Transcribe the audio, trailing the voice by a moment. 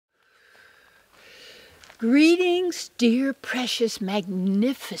Greetings, dear, precious,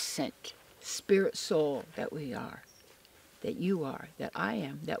 magnificent spirit soul that we are, that you are, that I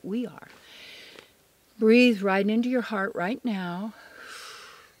am, that we are. Breathe right into your heart right now.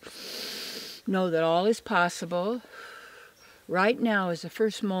 Know that all is possible. Right now is the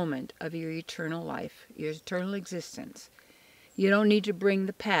first moment of your eternal life, your eternal existence. You don't need to bring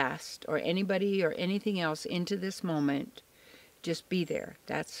the past or anybody or anything else into this moment. Just be there.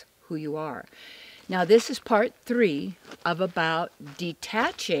 That's who you are. Now, this is part 3 of about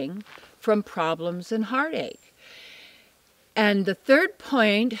detaching from problems and heartache. And the third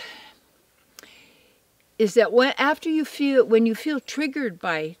point is that when you feel triggered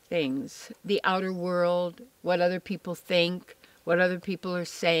by things, the outer world, what other people think, what other people are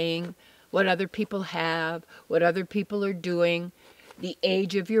saying, what other people have, what other people are doing, the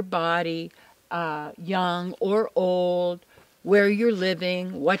age of your body, young or old, where you're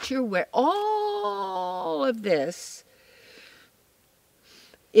living, what you're wearing, all of this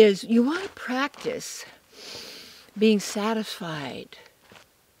is you want to practice being satisfied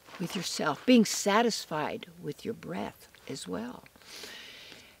with yourself, being satisfied with your breath as well.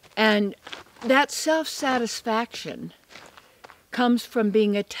 And that self-satisfaction comes from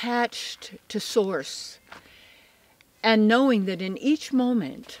being attached to Source and knowing that in each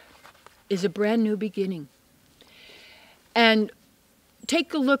moment is a brand new beginning. And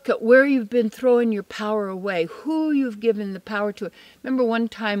take a look at where you've been throwing your power away, who you've given the power to. Remember one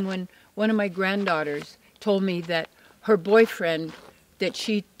time when one of my granddaughters told me that her boyfriend that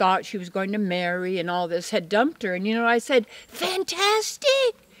she thought she was going to marry and all this had dumped her. And you know, I said,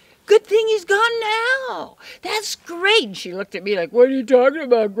 fantastic! Good thing he's gone now. That's great. And she looked at me like, what are you talking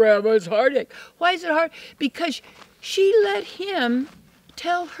about, Grandma? It's heartache. Why is it hard? Because she let him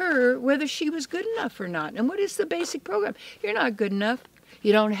tell her whether she was good enough or not. And what is the basic program? You're not good enough.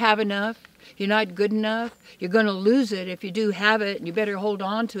 You don't have enough. You're not good enough. You're going to lose it if you do have it. And you better hold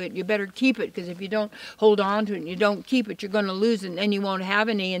on to it. You better keep it, because if you don't hold on to it and you don't keep it, you're going to lose it, and then you won't have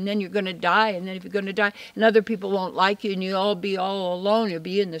any, and then you're going to die. And then if you're going to die, and other people won't like you, and you'll be all alone. You'll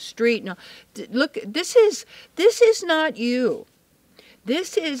be in the street. Now, look, this is not you.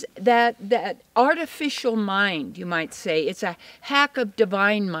 This is that artificial mind, you might say. It's a hack of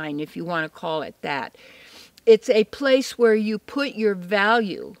divine mind, if you want to call it that. It's a place where you put your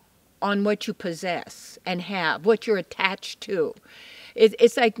value on what you possess and have, what you're attached to.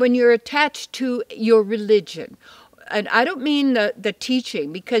 It's like when you're attached to your religion. And I don't mean the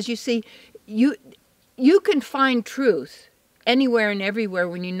teaching, because you see, you can find truth anywhere and everywhere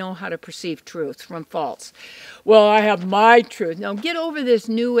when you know how to perceive truth from false. Well, I have my truth. Now, get over this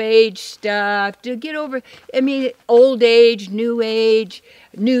new age stuff. Get over, old age,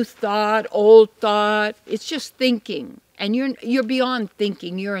 new thought, old thought. It's just thinking. And you're beyond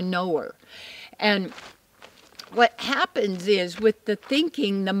thinking. You're a knower. And what happens is with the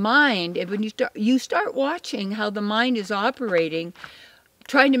thinking, the mind, when you start watching how the mind is operating,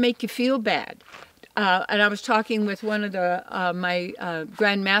 trying to make you feel bad. And I was talking with one of my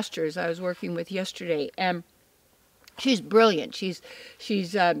Grand Masters I was working with yesterday, and she's brilliant. She's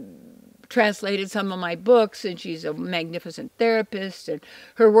translated some of my books, and she's a magnificent therapist. And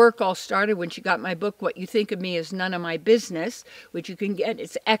her work all started when she got my book, What You Think of Me Is None of My Business, which you can get.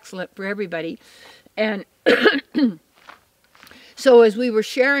 It's excellent for everybody. And so as we were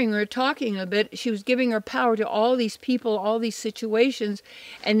sharing, we were talking a bit, she was giving her power to all these people, all these situations,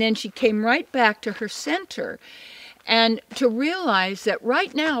 and then she came right back to her center, and to realize that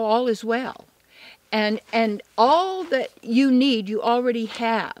right now all is well, and all that you need you already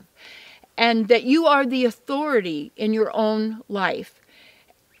have, and that you are the authority in your own life.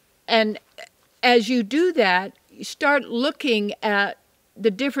 And as you do that, you start looking at the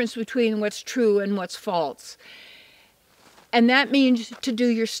difference between what's true and what's false. And that means to do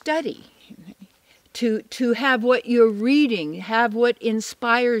your study, to have what you're reading, have what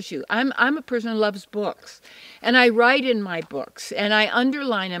inspires you. I'm a person who loves books, and I write in my books, and I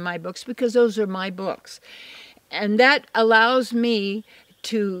underline in my books because those are my books. And that allows me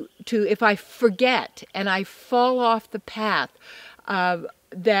to if I forget and I fall off the path,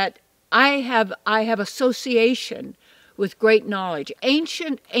 that I have association with great knowledge,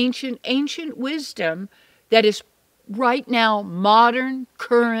 ancient wisdom that is right now, modern,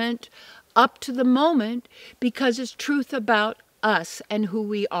 current, up to the moment, because it's truth about us and who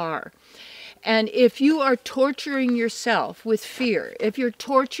we are. And if you are torturing yourself with fear, if you're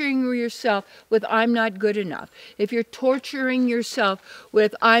torturing yourself with I'm not good enough, if you're torturing yourself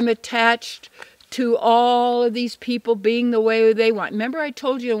with I'm attached to all of these people being the way they want. Remember I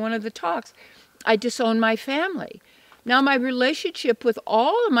told you in one of the talks, I disown my family. Now my relationship with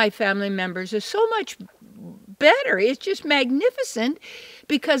all of my family members is so much better. It's just magnificent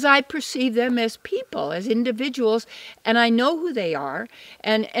because I perceive them as people, as individuals, and I know who they are.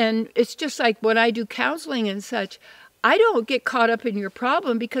 And it's just like when I do counseling and such, I don't get caught up in your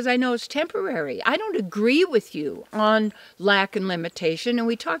problem because I know it's temporary. I don't agree with you on lack and limitation. And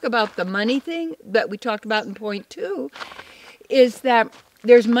we talk about the money thing that we talked about in point 2, is that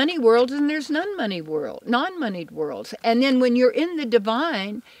there's money worlds and there's non-moneyed worlds. And then when you're in the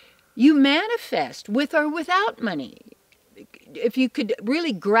divine, you manifest with or without money. If you could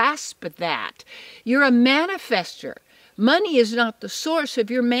really grasp that, you're a manifester. Money is not the source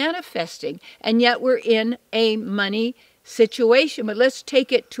of your manifesting, and yet we're in a money situation. But let's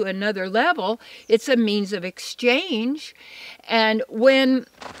take it to another level. It's a means of exchange, and but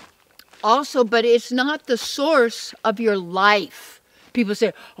it's not the source of your life. People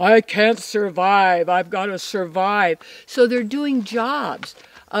say, I can't survive, I've got to survive. So they're doing jobs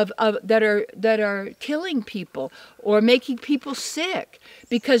that are killing people or making people sick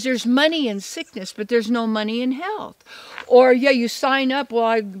because there's money in sickness, but there's no money in health. Or, you sign up, well,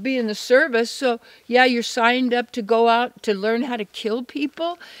 I'd be in the service, so, you're signed up to go out to learn how to kill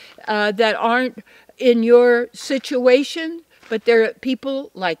people that aren't in your situation, but they're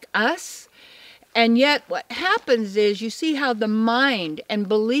people like us. And yet what happens is you see how the mind and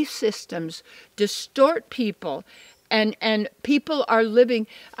belief systems distort people, and people are living.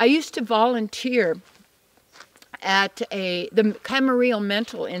 I used to volunteer at the Camarillo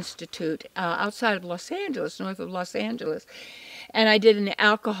Mental Institute outside of Los Angeles, north of Los Angeles. And I did an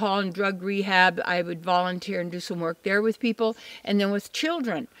alcohol and drug rehab. I would volunteer and do some work there with people, and then with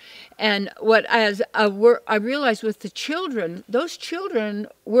children. And I realized with the children, those children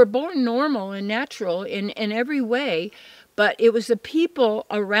were born normal and natural in every way, but it was the people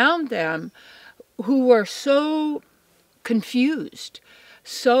around them who were so confused,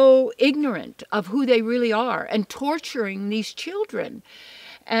 so ignorant of who they really are, and torturing these children.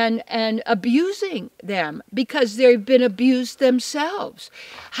 And abusing them because they've been abused themselves.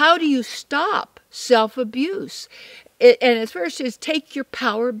 How do you stop self-abuse? And at first is take your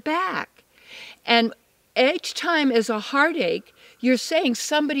power back. And each time as a heartache, you're saying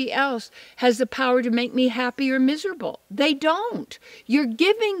somebody else has the power to make me happy or miserable. They don't. You're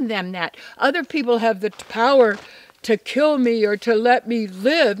giving them that. Other people have the power to kill me or to let me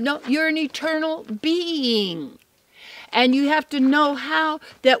live. No, you're an eternal being. And you have to know how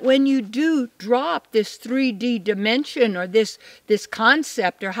that when you do drop this 3D dimension or this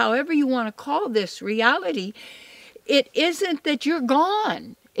concept or however you want to call this reality, it isn't that you're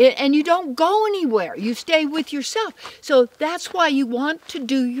gone. And you don't go anywhere. You stay with yourself. So that's why you want to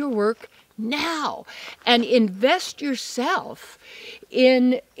do your work now and invest yourself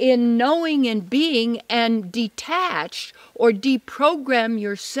in knowing and being and detach or deprogram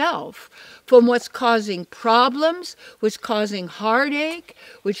yourself from what's causing problems, what's causing heartache,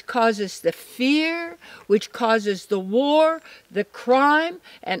 which causes the fear, which causes the war, the crime,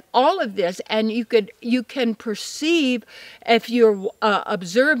 and all of this. And you can perceive, if you're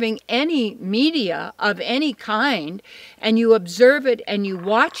observing any media of any kind, and you observe it and you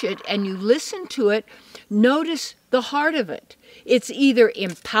watch it and you listen to it, notice the heart of it. It's either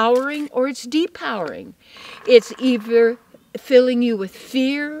empowering or it's depowering. It's either filling you with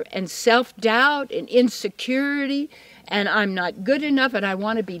fear and self-doubt and insecurity, and I'm not good enough, and I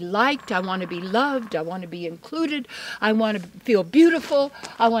want to be liked, I want to be loved, I want to be included, I want to feel beautiful,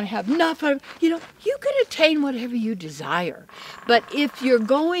 I want to have enough. You can attain whatever you desire. But if you're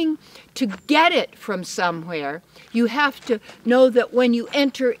going to get it from somewhere, you have to know that when you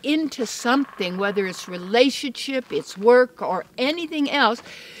enter into something, whether it's relationship, it's work, or anything else,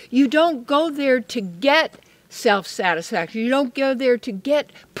 you don't go there to get self-satisfaction. You don't go there to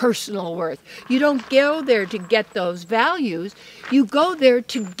get personal worth. You don't go there to get those values. You go there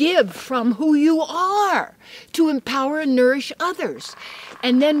to give from who you are, to empower and nourish others.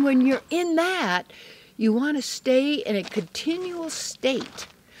 And then when you're in that, you want to stay in a continual state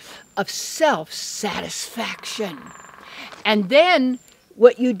of self-satisfaction. And then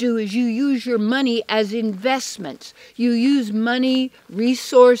what you do is you use your money as investments. You use money,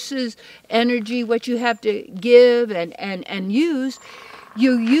 resources, energy, what you have to give and use.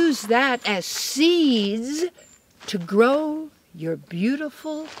 You use that as seeds to grow your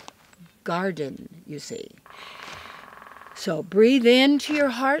beautiful garden, you see. So breathe into your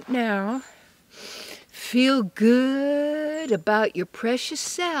heart now. Feel good about your precious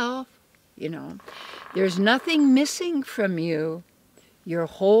self. There's nothing missing from you. You're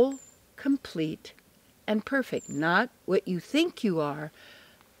whole, complete, and perfect. Not what you think you are,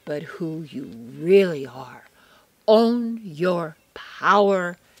 but who you really are. Own your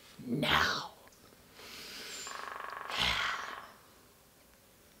power now.